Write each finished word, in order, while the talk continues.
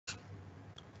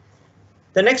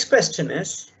The next question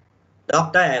is,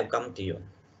 doctor, I have come to you.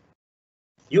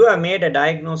 You have made a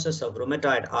diagnosis of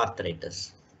rheumatoid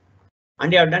arthritis.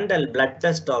 And you have done the blood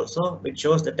test also, which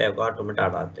shows that I have got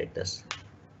rheumatoid arthritis.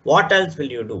 What else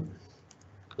will you do?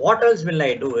 What else will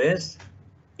I do is,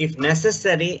 if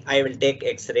necessary, I will take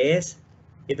X-rays.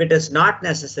 If it is not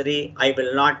necessary, I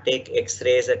will not take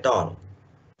X-rays at all.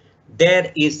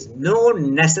 There is no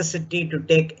necessity to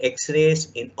take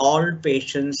X-rays in all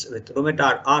patients with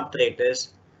rheumatoid arthritis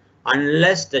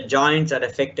unless the joints are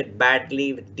affected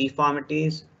badly with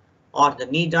deformities or the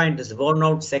knee joint is worn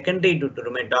out secondary to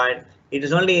rheumatoid. It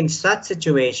is only in such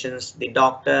situations the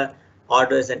doctor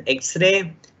orders an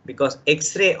X-ray, because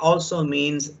X-ray also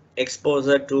means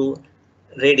exposure to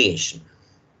radiation.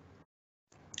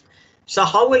 So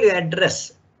how will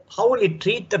you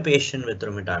treat the patient with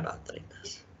rheumatoid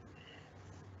arthritis?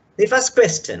 The first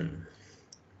question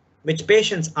which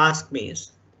patients ask me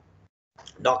is,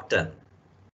 doctor,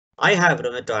 I have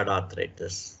rheumatoid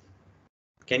arthritis.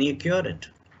 Can you cure it?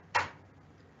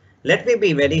 Let me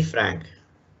be very frank,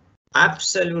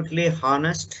 absolutely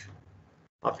honest.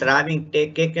 After having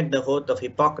taken the oath of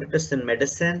Hippocrates in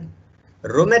medicine,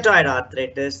 rheumatoid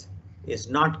arthritis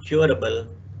is not curable,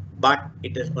 but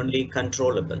it is only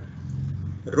controllable.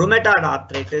 Rheumatoid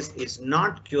arthritis is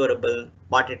not curable,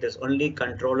 but it is only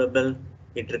controllable.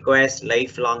 It requires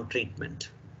lifelong treatment.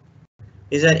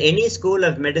 Is there any school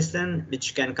of medicine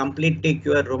which can completely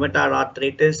cure rheumatoid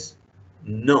arthritis?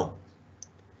 No.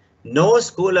 No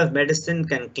school of medicine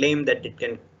can claim that it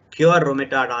can cure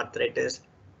rheumatoid arthritis,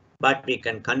 but we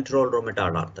can control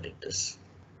rheumatoid arthritis.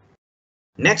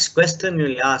 Next question you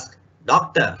will ask,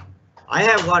 doctor, I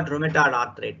have got rheumatoid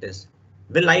arthritis.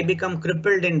 Will I become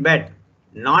crippled in bed?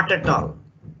 Not at all.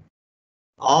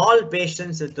 All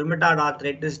patients with rheumatoid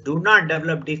arthritis do not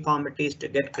develop deformities to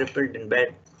get crippled in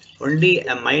bed. Only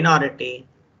a minority.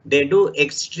 They do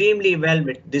extremely well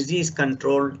with disease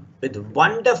control with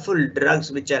wonderful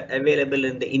drugs which are available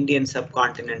in the Indian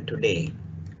subcontinent today.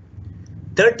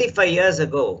 35 years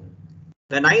ago,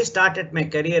 when I started my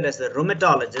career as a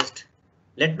rheumatologist,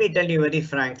 let me tell you very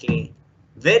frankly,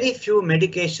 very few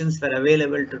medications were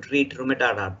available to treat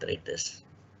rheumatoid arthritis.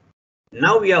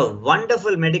 Now we have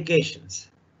wonderful medications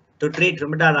to treat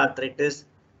rheumatoid arthritis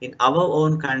in our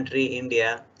own country,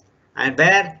 India, and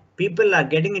where people are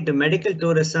getting into medical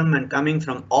tourism and coming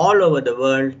from all over the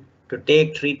world to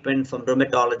take treatment from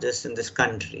rheumatologists in this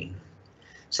country.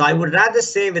 So I would rather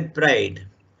say with pride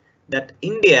that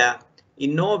India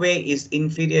in no way is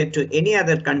inferior to any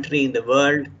other country in the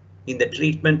world in the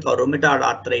treatment for rheumatoid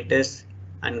arthritis,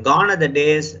 and gone are the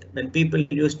days when people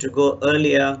used to go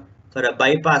earlier for a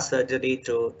bypass surgery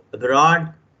to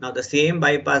abroad. Now the same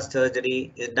bypass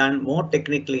surgery is done more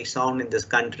technically sound in this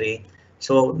country.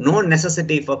 So no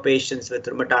necessity for patients with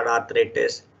rheumatoid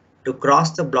arthritis to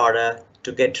cross the border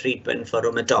to get treatment for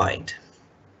rheumatoid.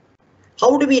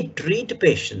 How do we treat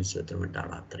patients with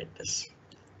rheumatoid arthritis?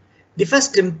 The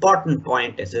first important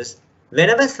point is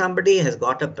whenever somebody has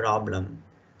got a problem,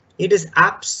 it is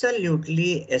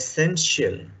absolutely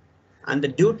essential and the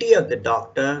duty of the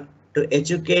doctor to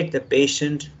educate the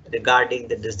patient regarding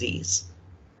the disease,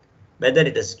 whether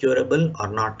it is curable or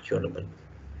not curable.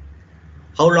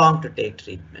 How long to take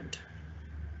treatment?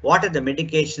 What are the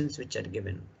medications which are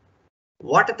given?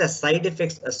 What are the side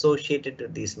effects associated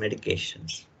with these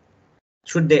medications?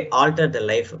 Should they alter the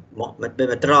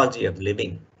methodology of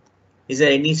living? Is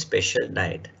there any special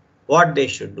diet? What they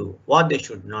should do, what they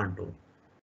should not do?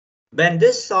 When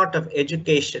this sort of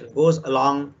education goes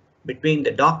along between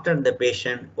the doctor and the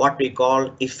patient, what we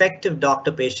call effective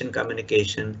doctor-patient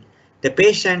communication, the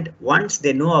patient, once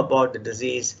they know about the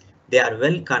disease, they are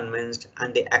well convinced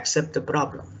and they accept the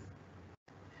problem.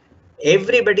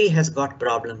 Everybody has got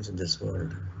problems in this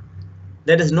world.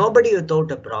 There is nobody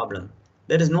without a problem.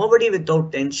 There is nobody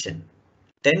without tension.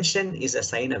 Tension is a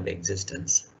sign of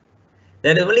existence.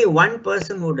 There is only one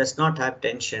person who does not have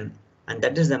tension, and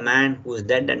that is the man who is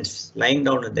dead and lying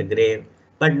down in the grave.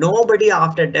 But nobody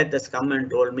after death has come and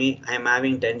told me I am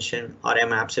having tension or I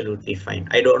am absolutely fine.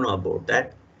 I don't know about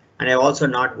that. And I have also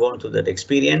not gone through that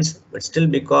experience, but still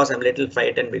because I'm a little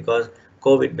frightened because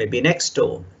COVID may be next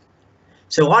door.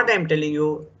 So what I'm telling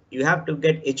you, you have to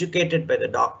get educated by the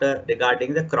doctor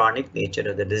regarding the chronic nature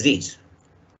of the disease.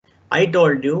 I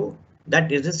told you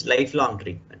that it is lifelong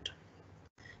treatment.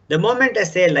 The moment I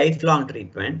say lifelong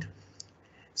treatment,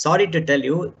 sorry to tell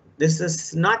you, this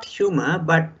is not humor,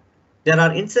 but there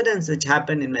are incidents which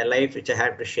happen in my life which I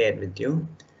have to share with you.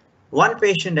 One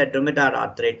patient had rheumatoid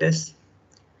arthritis,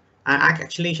 and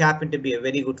actually she happened to be a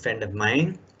very good friend of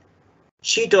mine.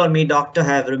 She told me, doctor, I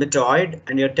have rheumatoid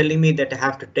and you're telling me that I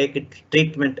have to take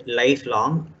treatment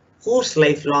lifelong. whose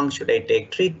lifelong should I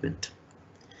take treatment?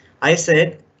 I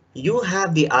said, you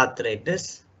have the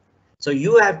arthritis, so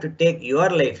you have to take your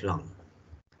lifelong.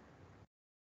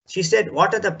 She said,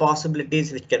 what are the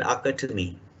possibilities which can occur to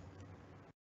me?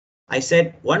 I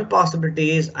said, one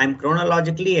possibility is I'm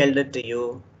chronologically elder to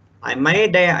you. I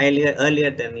might die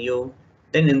earlier than you.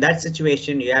 Then in that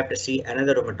situation, you have to see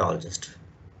another rheumatologist.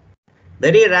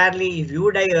 Very rarely, if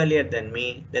you die earlier than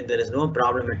me, then there is no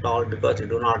problem at all because you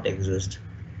do not exist.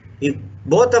 If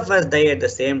both of us die at the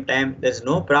same time, there is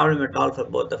no problem at all for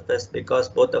both of us because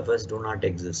both of us do not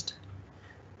exist.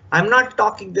 I'm not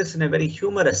talking this in a very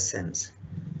humorous sense,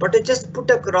 but to just put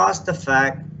across the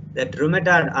fact that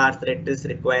rheumatoid arthritis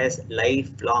requires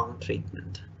lifelong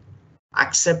treatment.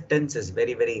 Acceptance is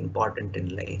very, very important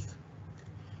in life.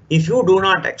 If you do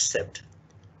not accept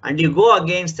and you go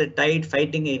against the tide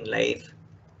fighting in life,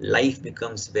 life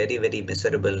becomes very, very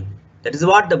miserable. That is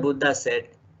what the Buddha said,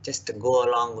 just go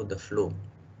along with the flow.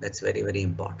 That's very, very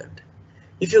important.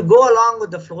 If you go along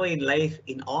with the flow in life,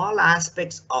 in all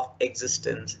aspects of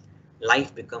existence,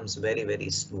 life becomes very, very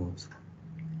smooth.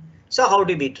 So how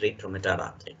do we treat rheumatoid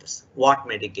arthritis? What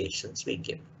medications we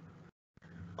give?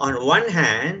 On one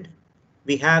hand,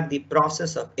 we have the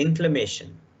process of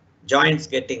inflammation, joints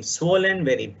getting swollen,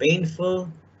 very painful.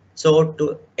 So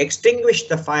to extinguish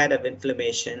the fire of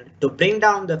inflammation, to bring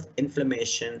down the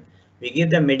inflammation, we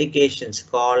give them medications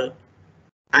called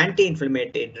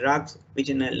anti-inflammatory drugs, which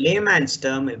in a layman's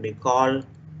term will be called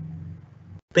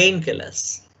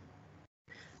painkillers.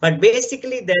 But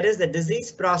basically there is the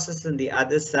disease process on the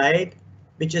other side,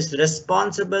 which is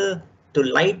responsible to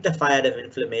light the fire of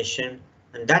inflammation,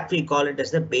 and that we call it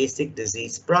as the basic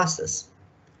disease process.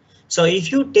 So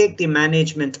if you take the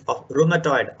management of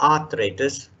rheumatoid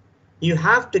arthritis, you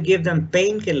have to give them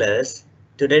painkillers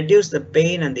to reduce the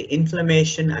pain and the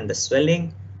inflammation and the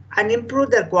swelling and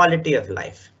improve their quality of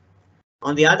life.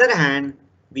 On the other hand,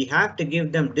 we have to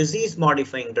give them disease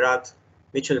modifying drugs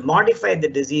which will modify the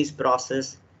disease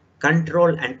process,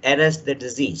 control and arrest the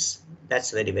disease.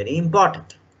 That's very, very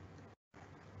important.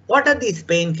 What are these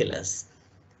painkillers?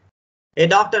 A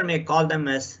doctor may call them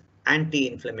as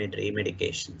anti-inflammatory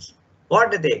medications.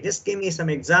 What are they? Just give me some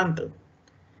example.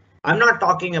 I'm not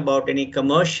talking about any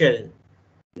commercial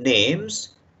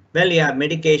names. Well, you have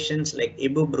medications like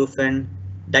ibuprofen,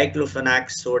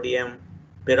 diclofenac sodium,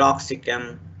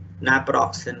 piroxicam,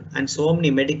 naproxen, and so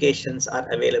many medications are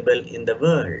available in the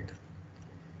world.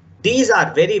 These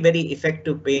are very, very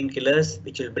effective painkillers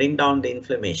which will bring down the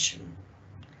inflammation.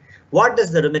 What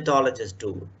does the rheumatologist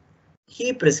do?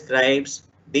 He prescribes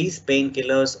these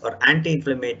painkillers or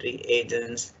anti-inflammatory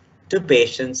agents to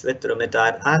patients with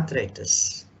rheumatoid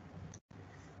arthritis.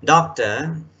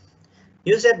 Doctor,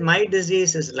 you said my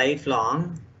disease is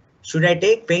lifelong. Should I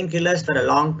take painkillers for a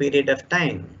long period of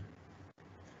time?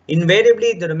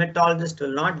 Invariably, the rheumatologist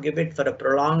will not give it for a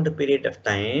prolonged period of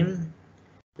time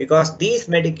because these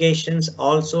medications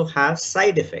also have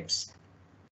side effects.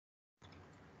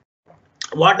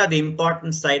 What are the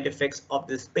important side effects of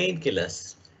these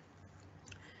painkillers?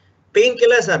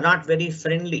 Painkillers are not very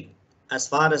friendly as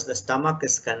far as the stomach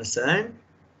is concerned.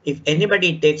 If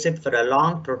anybody takes it for a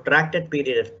long protracted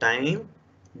period of time,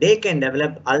 they can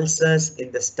develop ulcers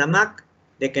in the stomach,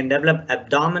 they can develop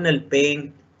abdominal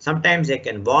pain, sometimes they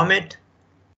can vomit,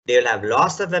 they will have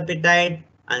loss of appetite,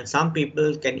 and some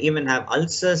people can even have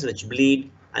ulcers which bleed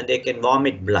and they can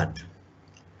vomit blood.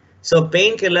 So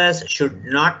painkillers should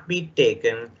not be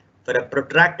taken for a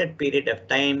protracted period of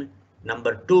time.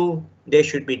 Number two, they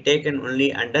should be taken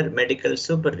only under medical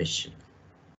supervision.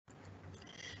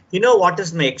 You know what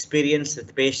is my experience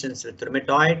with patients with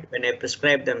rheumatoid when I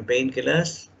prescribe them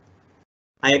painkillers?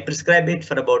 I prescribe it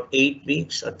for about 8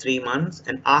 weeks or 3 months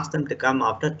and ask them to come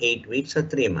after 8 weeks or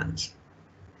 3 months.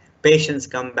 Patients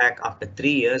come back after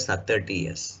 3 years or 30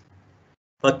 years.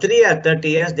 For 3 or 30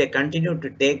 years, they continue to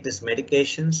take these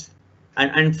medications.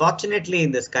 And unfortunately,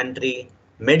 in this country,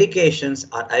 medications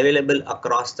are available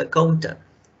across the counter.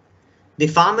 The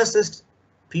pharmacist,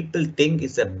 people think,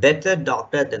 is a better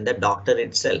doctor than the doctor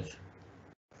itself.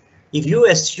 If you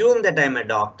assume that I'm a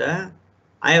doctor,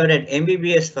 I have read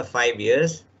MBBS for 5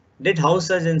 years, did house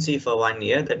surgery for 1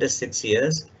 year, that is 6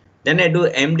 years. Then I do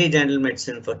MD general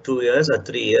medicine for 2 years or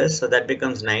 3 years, so that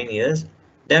becomes 9 years.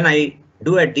 Then I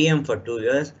do a DM for 2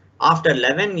 years. After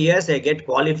 11 years, I get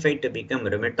qualified to become a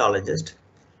rheumatologist.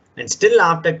 And still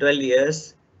after 12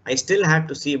 years, I still have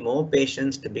to see more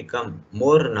patients to become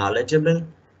more knowledgeable.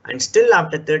 And still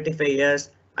after 35 years,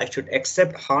 I should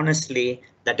accept honestly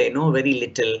that I know very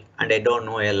little and I don't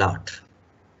know a lot.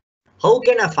 How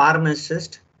can a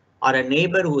pharmacist or a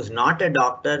neighbor who is not a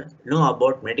doctor know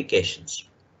about medications?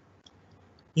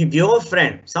 If your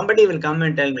friend, somebody will come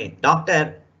and tell me,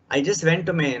 doctor, I just went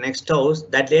to my next house.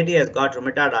 That lady has got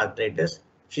rheumatoid arthritis.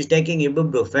 She's taking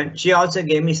ibuprofen. She also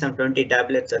gave me some 20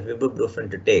 tablets of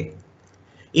ibuprofen to take.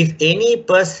 If any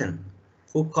person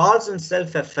who calls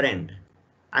himself a friend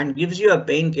and gives you a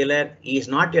painkiller, he is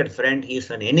not your friend, he is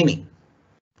an enemy.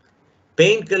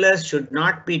 Painkillers should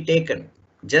not be taken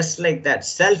just like that.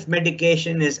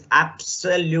 Self-medication is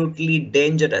absolutely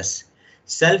dangerous.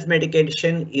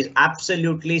 Self-medication is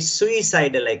absolutely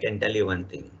suicidal, I can tell you one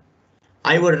thing.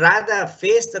 I would rather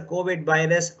face the COVID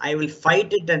virus. I will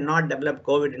fight it and not develop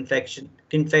COVID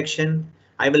infection.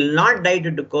 I will not die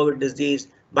due to COVID disease,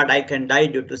 but I can die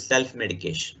due to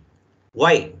self-medication.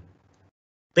 Why?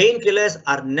 Painkillers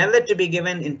are never to be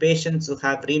given in patients who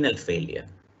have renal failure.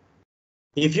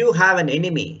 If you have an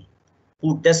enemy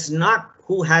who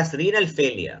has renal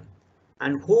failure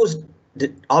and whose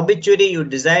obituary you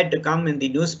desire to come in the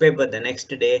newspaper the next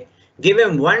day, give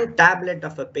him one tablet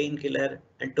of a painkiller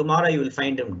and tomorrow you will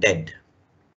find him dead.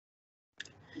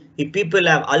 If people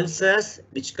have ulcers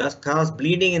which cause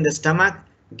bleeding in the stomach,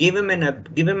 give him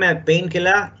a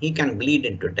painkiller, he can bleed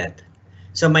into death.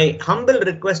 So my humble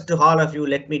request to all of you,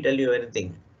 let me tell you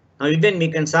anything. Now even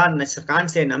we can't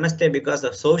say namaste because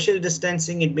of social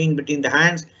distancing, it being between the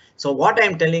hands. So what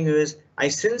I'm telling you is, I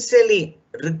sincerely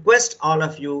request all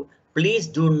of you, please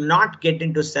do not get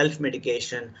into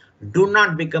self-medication. Do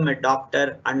not become a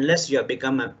doctor unless you have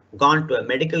gone to a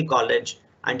medical college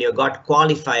and you got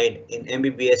qualified in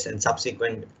MBBS and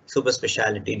subsequent super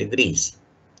specialty degrees.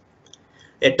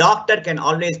 A doctor can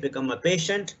always become a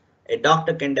patient. A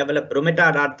doctor can develop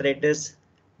rheumatoid arthritis,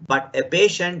 but a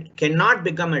patient cannot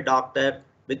become a doctor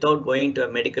without going to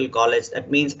a medical college. That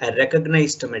means a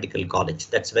recognized medical college.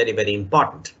 That's very, very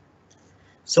important.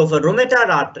 So for rheumatoid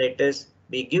arthritis,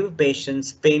 we give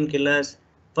patients painkillers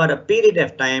for a period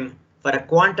of time, for a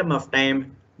quantum of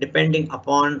time, depending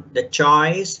upon the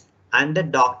choice and the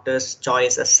doctor's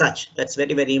choice as such. That's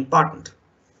very, very important.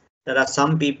 There are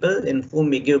some people in whom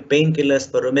we give painkillers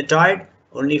for rheumatoid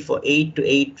only for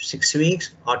 6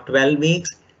 weeks or 12 weeks.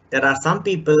 There are some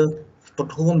people for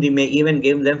whom we may even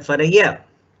give them for a year.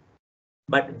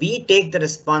 But we take the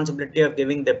responsibility of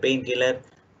giving the painkiller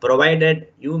provided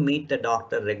you meet the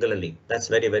doctor regularly. That's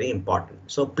very, very important.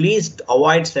 So please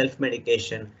avoid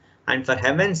self-medication. And for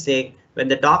heaven's sake, when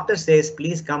the doctor says,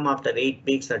 please come after 8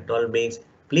 weeks or 12 weeks,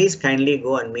 please kindly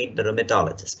go and meet the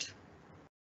rheumatologist.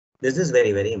 This is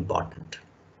very, very important.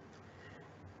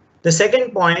 The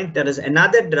second point, there is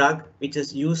another drug which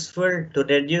is useful to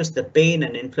reduce the pain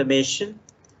and inflammation.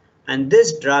 And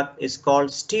this drug is called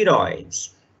steroids.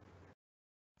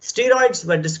 Steroids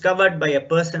were discovered by a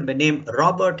person by the name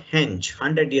Robert Hench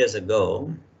 100 years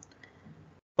ago,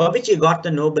 for which he got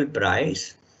the Nobel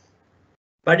Prize.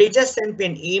 But he just sent me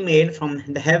an email from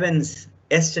the heavens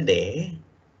yesterday.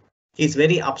 He's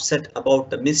very upset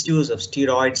about the misuse of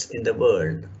steroids in the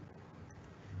world.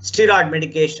 Steroid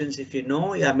medications, if you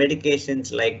know, are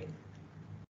medications like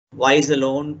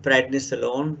Visalone,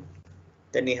 Prednisolone,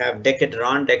 then you have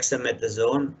Decadron,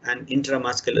 dexamethasone, and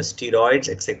intramuscular steroids,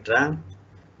 etc.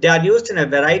 They are used in a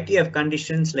variety of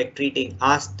conditions like treating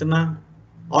asthma,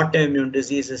 autoimmune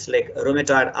diseases like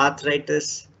rheumatoid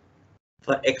arthritis.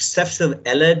 For excessive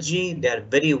allergy, they are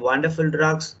very wonderful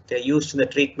drugs. They are used in the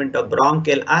treatment of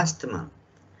bronchial asthma.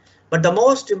 But the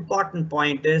most important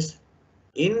point is,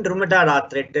 in rheumatoid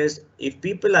arthritis, if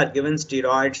people are given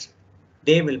steroids,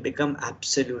 they will become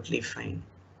absolutely fine.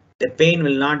 The pain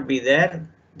will not be there.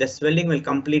 The swelling will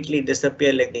completely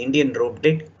disappear like the Indian rope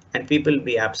did, and people will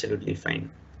be absolutely fine.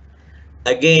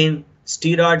 Again,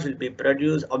 steroids will be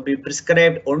produced or be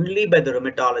prescribed only by the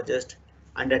rheumatologist,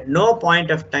 and at no point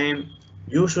of time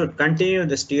you should continue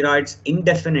the steroids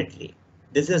indefinitely.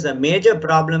 This is a major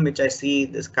problem which I see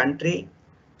in this country.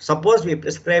 Suppose we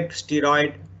prescribe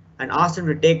steroid and ask them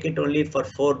to take it only for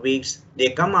 4 weeks. They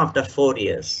come after 4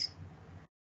 years.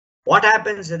 What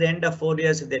happens at the end of 4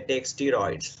 years if they take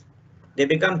steroids? They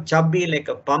become chubby like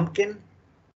a pumpkin.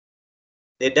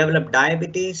 They develop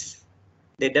diabetes.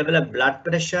 They develop blood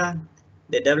pressure.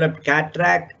 They develop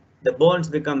cataract. The bones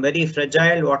become very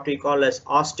fragile, what we call as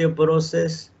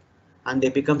osteoporosis, and they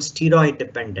become steroid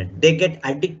dependent. They get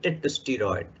addicted to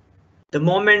steroid. The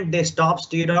moment they stop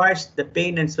steroids, the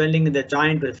pain and swelling in the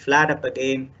joint will flare up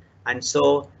again. And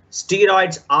so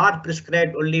steroids are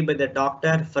prescribed only by the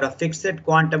doctor for a fixed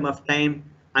quantum of time,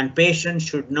 and patients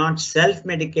should not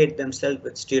self-medicate themselves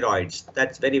with steroids.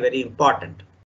 That's very, very important.